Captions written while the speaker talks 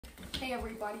Hey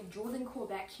everybody, Jordan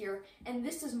Quebec here, and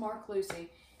this is Mark Lucy.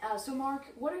 So Mark,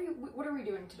 what are we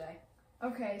doing today?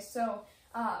 Okay, so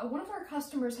one of our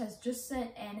customers has just sent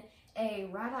in a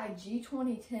RadEye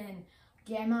G20-10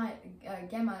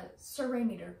 gamma survey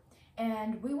meter,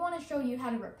 and we want to show you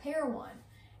how to repair one.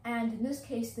 And in this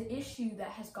case, the issue that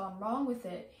has gone wrong with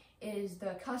it is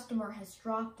the customer has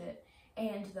dropped it,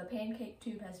 and the pancake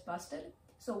tube has busted.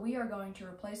 So we are going to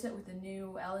replace it with a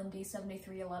new LND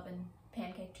 7311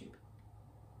 pancake tube.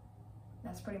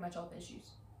 That's pretty much all the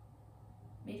issues.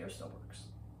 Meter still works.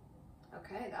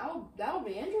 Okay, that'll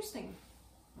be interesting.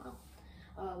 Well,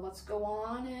 let's go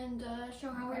on and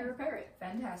show how we repair it.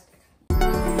 Fantastic.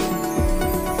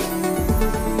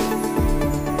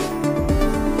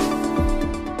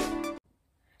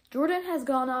 Jordan has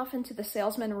gone off into the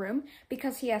salesman room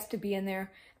because he has to be in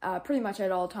there pretty much at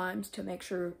all times to make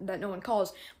sure that no one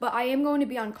calls. But I am going to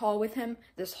be on call with him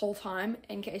this whole time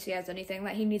in case he has anything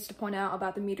that he needs to point out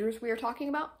about the meters we are talking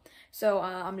about. So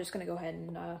I'm just going to go ahead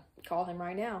and call him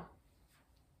right now.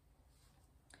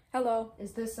 Hello,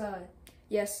 is this,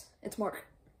 yes, it's Mark.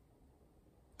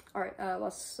 All right,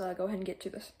 let's go ahead and get to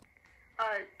this.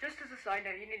 Just as a side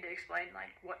note, you need to explain,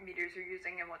 like, what meters you're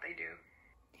using and what they do.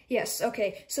 Yes,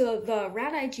 okay, so the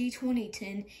RadEye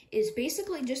G20-10 is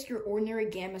basically just your ordinary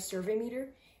gamma survey meter.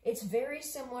 It's very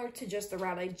similar to just the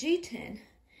RadEye G10,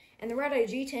 and the RadEye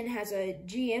G10 has a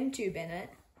GM tube in it,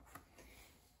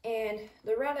 and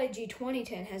the RadEye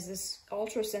G20-10 has this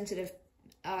ultra-sensitive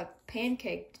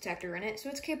Pancake detector in it, so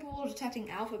it's capable of detecting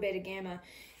alpha, beta, gamma,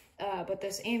 but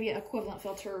this ambient equivalent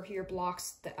filter here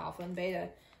blocks the alpha and beta,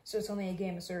 so it's only a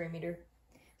gamma survey meter.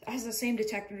 It has the same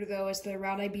detector, though, as the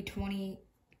RadEye B20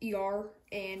 ER,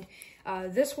 and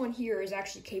this one here is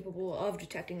actually capable of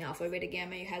detecting alpha, beta,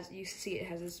 gamma. You see it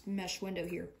has this mesh window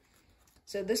here.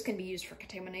 So this can be used for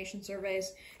contamination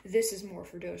surveys. This is more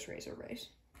for dose rate surveys.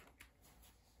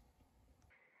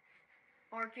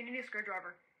 Mark, you need a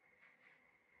screwdriver.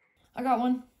 I got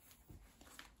one.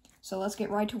 So let's get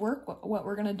right to work. What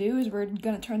we're going to do is we're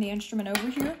going to turn the instrument over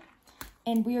here,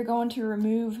 and we are going to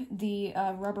remove the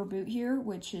rubber boot here,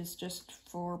 which is just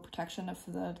for protection of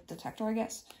the detector, I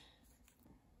guess.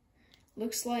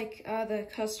 Looks like the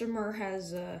customer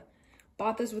has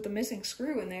bought this with a missing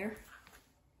screw in there.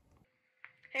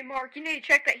 Hey Mark, you need to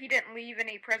check that he didn't leave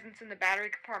any presents in the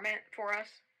battery compartment for us.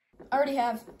 I already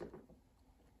have.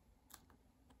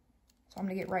 So I'm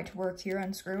going to get right to work here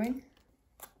unscrewing.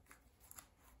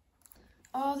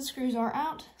 All the screws are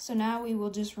out, so now we will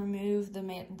just remove the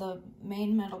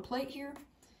main metal plate here,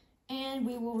 and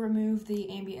we will remove the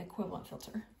ambient equivalent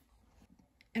filter.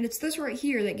 And it's this right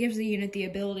here that gives the unit the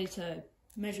ability to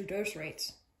measure dose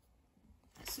rates.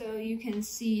 So you can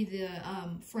see the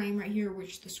frame right here,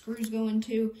 which the screws go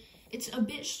into. It's a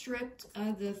bit stripped.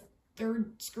 The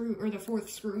third screw, or the fourth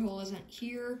screw hole isn't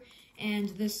here, and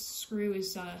this screw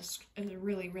is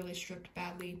really, really stripped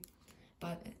badly,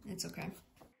 but it's okay.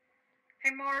 Hey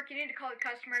Mark, you need to call the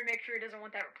customer and make sure he doesn't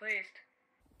want that replaced.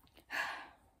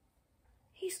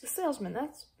 He's the salesman,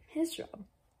 that's his job.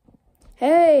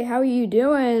 Hey, how are you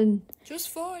doing? Just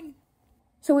fine.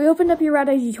 So we opened up your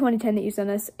RadEye G20-10 that you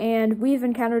sent us, and we've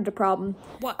encountered a problem.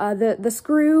 What?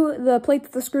 The plate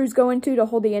that the screws go into to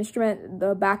hold the instrument,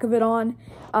 the back of it on,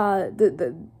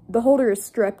 the holder is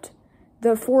stripped.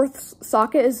 The fourth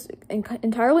socket is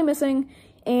entirely missing,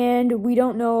 and we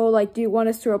don't know, like, do you want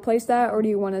us to replace that, or do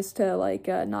you want us to, like,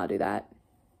 not do that?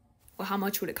 Well, how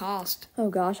much would it cost? Oh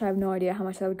gosh, I have no idea how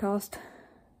much that would cost.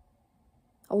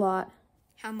 A lot.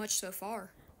 How much so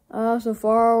far? So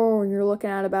far, you're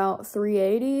looking at about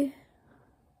 $380,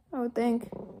 I would think.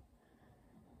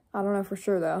 I don't know for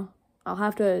sure, though. I'll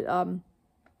have to,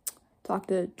 talk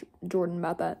to Jordan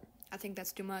about that. I think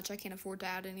that's too much. I can't afford to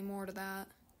add any more to that.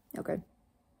 Okay.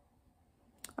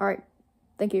 All right.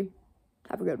 Thank you.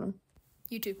 Have a good one.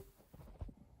 You too.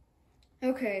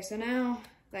 Okay, so now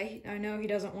that I know he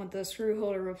doesn't want the screw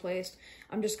holder replaced,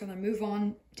 I'm just going to move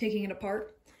on taking it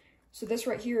apart. So this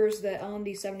right here is the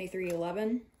LND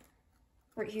 7311.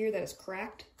 Right here, that is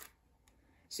cracked.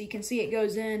 So you can see it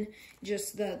goes in,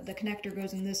 just the connector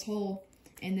goes in this hole,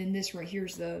 and then this right here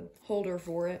is the holder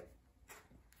for it.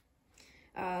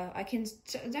 I can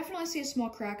definitely see a small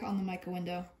crack on the mica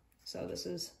window, so this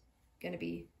is going to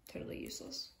be totally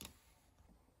useless.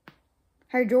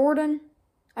 Hey Jordan,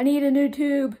 I need a new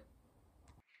tube.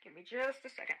 Give me just a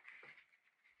second.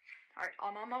 Alright,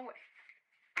 I'm on my way.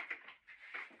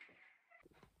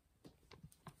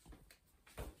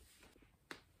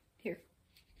 Here.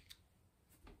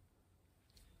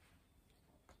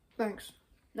 Thanks.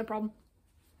 No problem.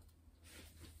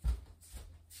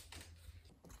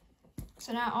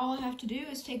 So now all I have to do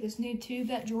is take this new tube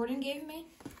that Jordan gave me,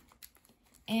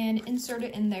 and insert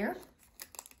it in there.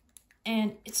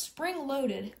 And it's spring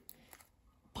loaded,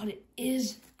 but it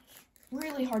is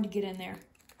really hard to get in there.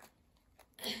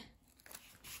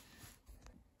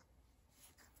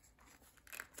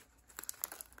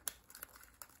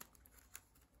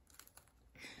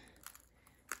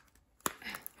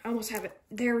 I almost have it.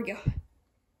 There we go.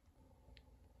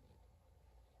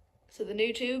 So the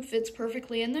new tube fits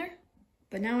perfectly in there,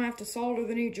 but now I have to solder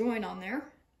the new joint on there.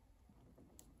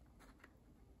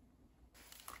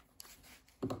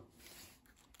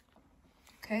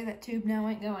 Okay, that tube now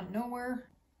ain't going nowhere.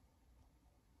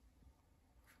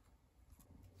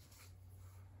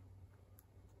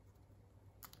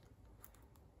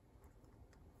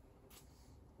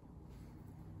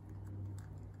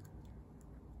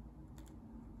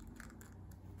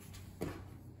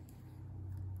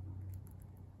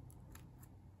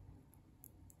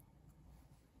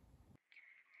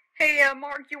 Hey,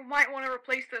 Mark, you might want to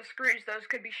replace those screws. Those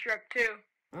could be stripped too.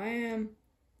 I am.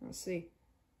 Let's see.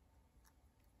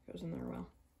 Goes in there well.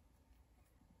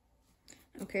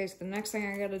 Okay, so the next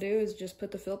thing I gotta do is just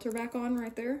put the filter back on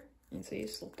right there. And see,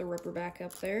 slip the rubber back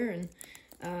up there and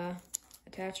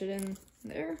attach it in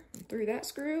there and through that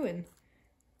screw, and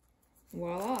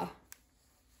voila.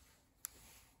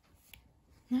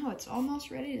 Now it's almost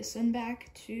ready to send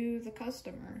back to the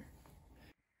customer.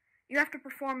 You have to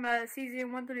perform a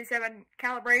cesium-137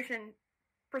 calibration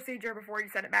procedure before you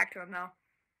send it back to him, though.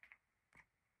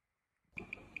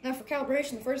 Now for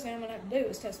calibration, the first thing I'm going to have to do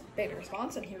is test beta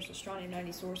response, and here's the strontium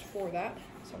 90 source for that.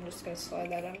 So I'm just going to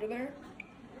slide that under there.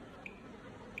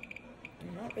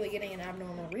 I'm not really getting an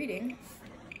abnormal reading.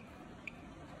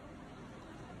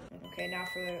 Okay, now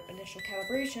for the initial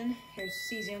calibration, here's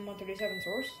cesium-137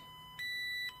 source.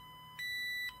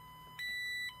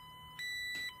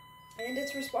 And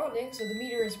it's responding, so the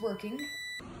meter is working.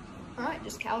 Alright,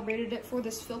 just calibrated it for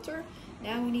this filter.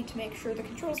 Now we need to make sure the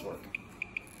controls work.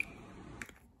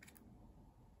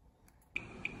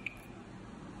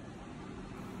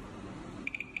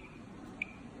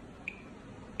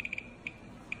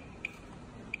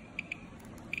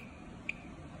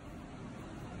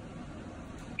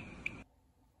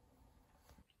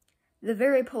 The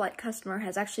very polite customer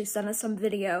has actually sent us some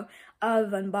video of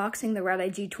unboxing the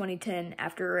RadEye G20-10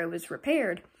 after it was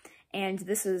repaired, and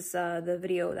this is the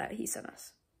video that he sent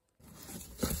us.